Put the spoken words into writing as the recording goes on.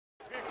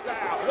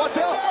Watch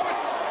out.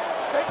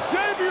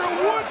 Xavier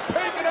Woods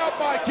taken out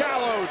by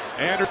Gallows.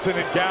 Anderson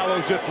and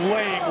Gallows just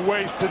laying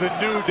waste to the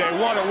New Day.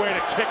 What a way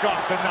to kick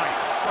off the night.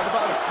 Talk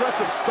about an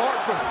aggressive start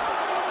from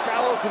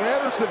Gallows and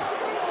Anderson.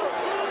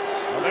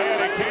 Well, they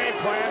had a game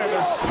plan and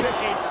they're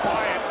sticking by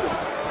it.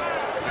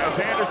 As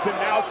Anderson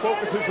now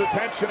focuses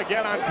attention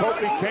again on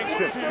Kofi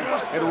Kingston.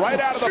 And right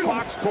out of the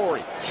box,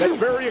 Corey, that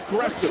very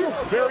aggressive,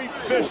 very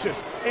vicious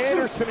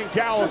Anderson and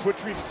Gallows,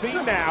 which we've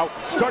seen now,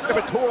 start to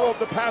mature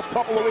over the past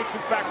couple of weeks.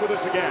 In fact, with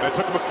us again. It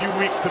took them a few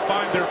weeks to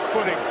find their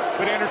footing,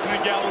 but Anderson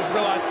and Gallows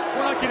realized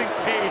we're not getting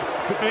paid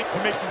to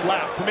make you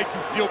laugh, to make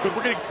you feel good.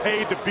 We're getting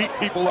paid to beat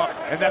people up,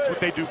 and that's what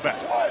they do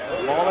best.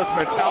 Lawless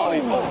mentality.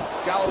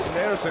 Gallows and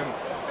Anderson.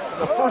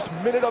 The first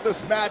minute of this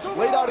match,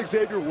 laid out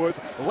Xavier Woods,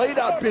 laid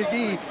out Big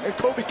E, and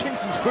Kofi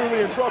Kingston's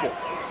clearly in trouble.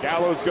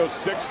 Gallows goes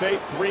 6'8",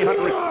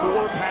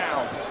 304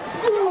 pounds.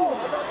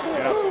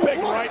 And a big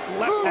right and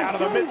left out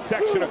of the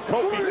midsection of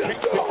Kofi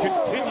Kingston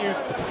continues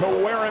to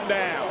wear him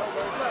down.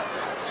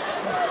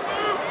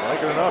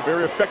 Like it enough,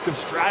 very effective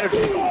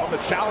strategy on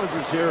the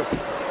challengers here.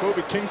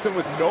 Kofi Kingston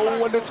with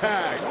no one to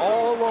tag,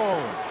 all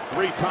alone.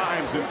 3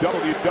 times in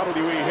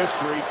WWE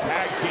history,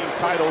 tag team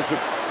titles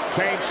have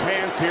changed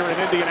hands here in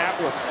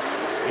Indianapolis.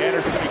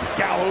 Anderson and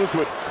Gallows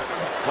would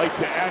like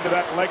to end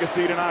that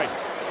legacy tonight.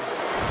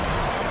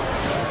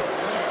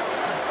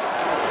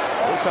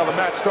 That's how the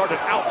match started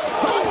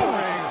outside the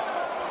ring.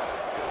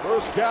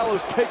 First Gallows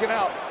taking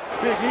out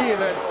Big E,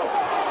 and then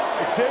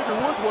Xavier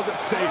Woods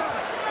wasn't safe.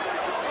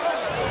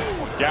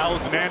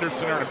 Gallows and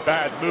Anderson are in a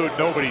bad mood.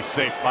 Nobody's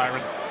safe,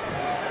 Byron.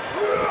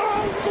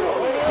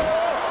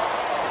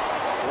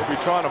 We'll be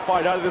trying to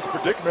fight out of this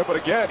predicament, but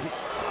again,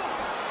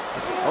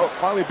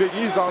 finally Big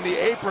E's on the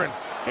apron.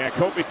 Yeah,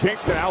 Kofi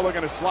Kingston now looking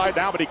to slide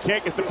down, but he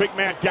can't get the big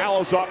man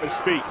Gallows off his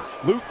feet.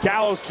 Luke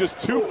Gallows just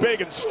too big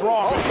and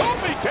strong. Oh,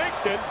 Kofi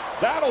Kingston,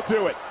 that'll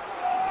do it.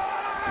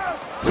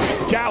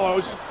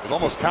 Gallows. It was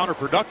almost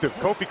counterproductive.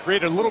 Kofi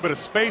created a little bit of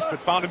space, but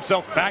found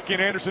himself back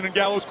in Anderson and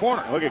Gallows'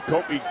 corner. Look at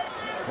Kofi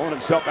pulling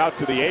himself out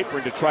to the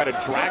apron to try to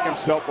drag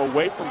himself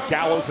away from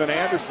Gallows and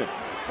Anderson.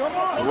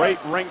 Great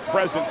ring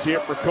presence here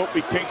for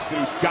Kofi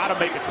Kingston, who's got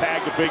to make a tag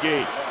to Big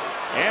E.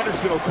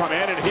 Anderson will come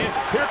in, and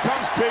here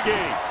comes Big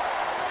E.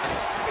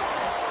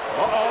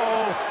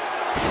 Uh-oh.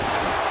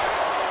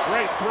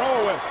 Great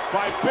throw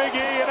by Big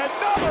E, and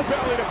another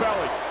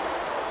belly-to-belly.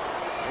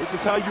 This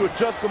is how you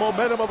adjust the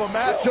momentum of a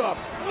matchup.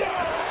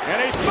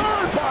 And a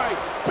third by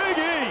Big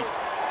E.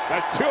 The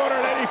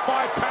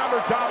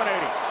 285-pounder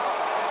dominating.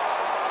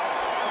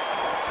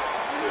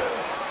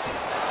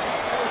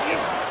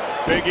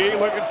 Big E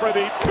looking for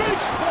the big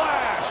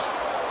splash.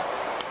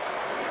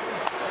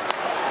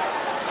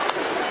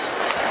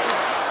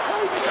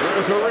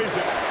 There's a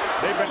reason.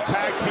 They've been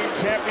tag team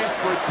champions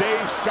for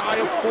days shy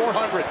of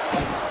 400.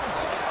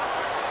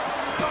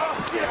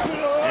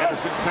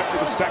 Anderson sent to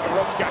the second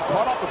ropes, got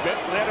caught up a bit,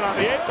 landed on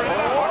the apron.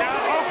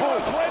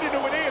 Right into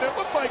an knee, and it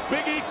looked like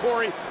Big E,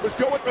 Corey, was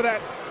going for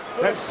that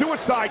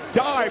suicide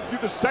dive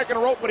through the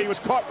second rope, but he was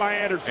caught by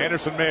Anderson.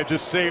 Anderson may have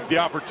just saved the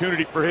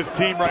opportunity for his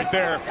team right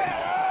there.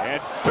 And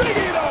Big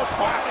E, though,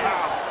 flat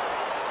out.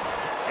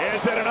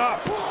 Is it enough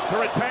to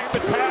retain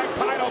the tag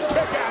title?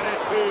 Kick at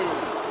it, too.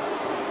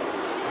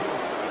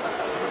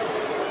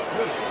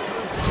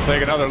 Let's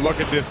take another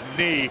look at this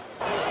knee.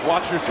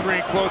 Watch your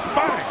screen close.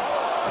 Bang!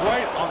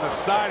 Right on the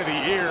side of the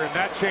ear, and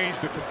that changed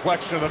the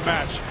complexion of the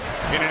match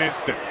in an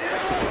instant.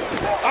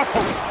 Oh,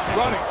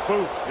 running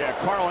boot. Yeah,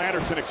 Karl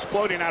Anderson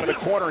exploding out of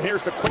the corner.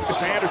 Here's the quickness.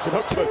 Anderson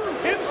hooks the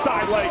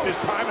inside leg this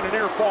time, and a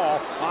near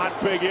fall on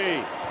Big E.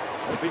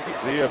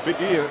 Big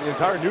E, the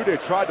entire New Day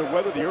tried to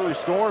weather the early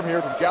storm here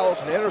from Gallows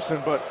and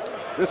Anderson, but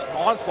this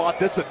onslaught,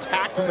 this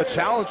attack from the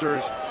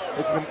challengers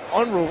has been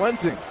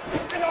unrelenting.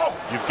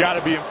 You've got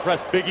to be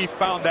impressed. Big E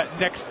found that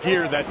next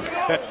gear, that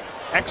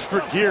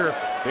extra gear.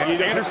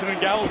 Anderson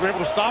and Gallows were able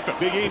to stop him.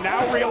 Big E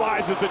now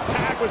realizes the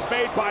tag was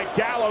made by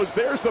Gallows.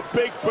 There's the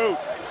big boot.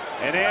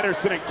 And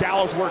Anderson and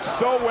Gallows work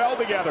so well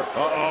together.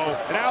 Uh-oh.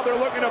 And now they're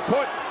looking to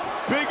put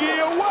Big E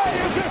away.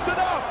 Is this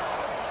enough?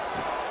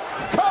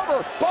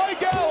 Cover by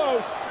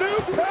Gallows. New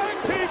tag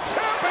team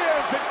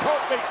champions. And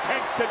Kofi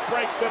Kingston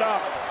breaks it up.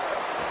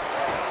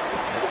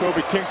 Kofi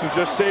Kingston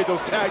just saved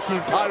those tag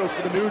team titles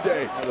for the New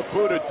Day. And the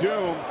boot of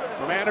doom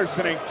from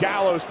Anderson and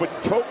Gallows, but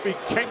Kofi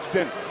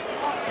Kingston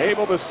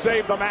able to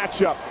save the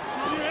matchup.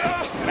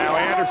 Now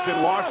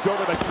Anderson launched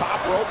over the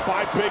top rope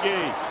by Big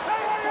E.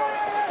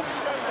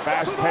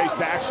 Fast-paced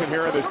action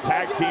here in this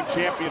tag team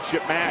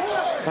championship match.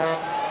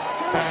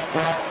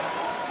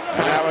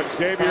 And now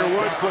Xavier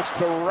Woods looks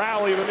to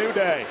rally the New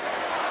Day.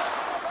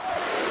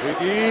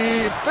 Big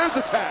E, there's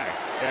a tag.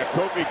 Yeah,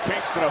 Kofi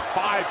Kingston, a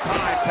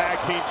 5-time tag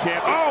team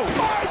champion. Oh,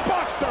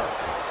 five-buster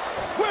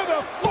with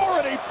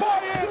authority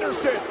by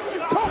Anderson.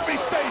 Kofi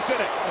stays in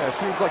it. Yeah, it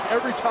seems like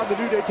every time the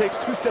New Day takes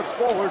 2 steps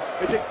forward,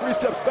 they take 3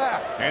 steps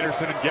back.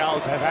 Anderson and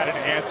Gallows have had an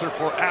answer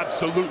for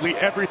absolutely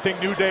everything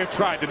New Day have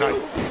tried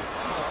tonight.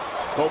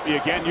 Kofi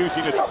again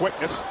using his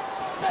quickness.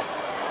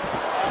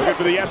 Looking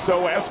for the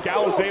SOS.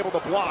 Gallows able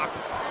to block.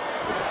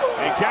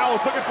 And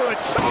Gallows looking for the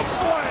choke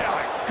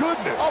slam.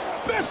 goodness. A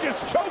vicious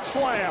choke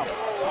slam.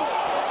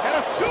 And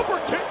a super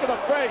kick to the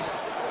face.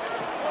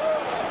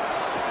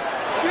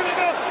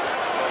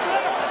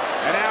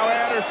 And now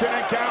Anderson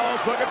and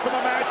Gallows looking for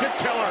the magic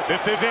killer.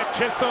 This is it.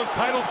 Kiss those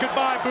titles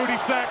goodbye, Booty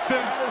Saxton.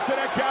 Anderson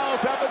and Gallows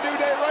have the New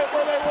Day right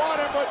where they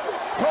want him, but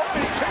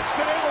Kofi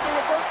Kingston able to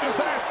avert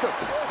disaster.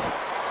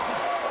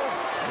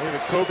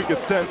 Even Kofi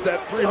could sense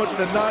that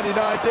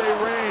 399-day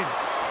reign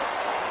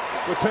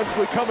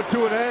potentially coming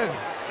to an end.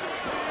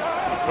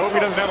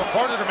 Kofi doesn't have a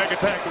partner to make a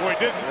tag the way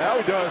he didn't. Now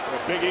he does.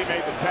 Big E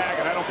made the tag,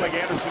 and I don't think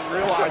Anderson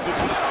realizes.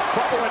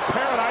 Trouble in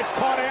Paradise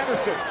caught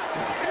Anderson.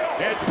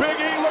 And Big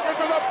E looking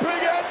for the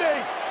big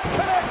ending.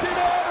 Connecting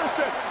to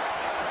Anderson.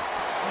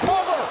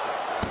 Cover.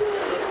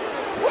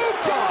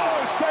 Lucha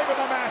saving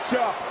the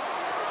matchup.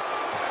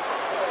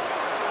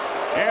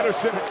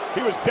 Anderson,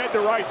 he was dead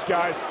to rights,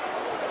 guys.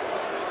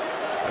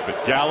 But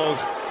Gallows,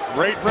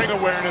 great ring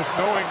awareness,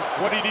 knowing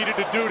what he needed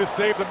to do to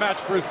save the match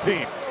for his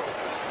team.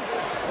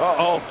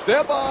 Uh-oh.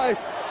 Stand by.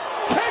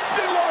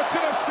 Kingston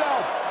launching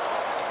himself.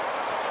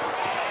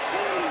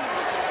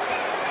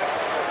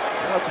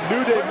 That's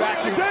New Day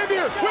matching.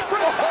 Xavier with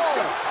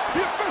Francesca.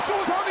 The official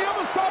is on the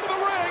other side of the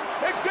ring.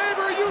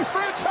 Xavier used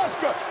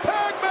Francesca.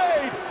 Tag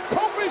made.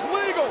 Kofi's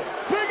legal.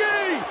 Big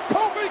E.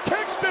 Kofi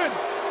Kingston.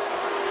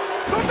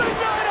 The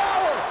midnight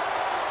hour.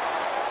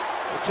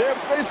 The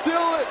champs may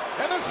steal it.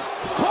 And the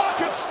clock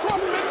has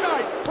struck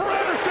midnight for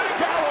Anderson and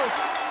Gallows.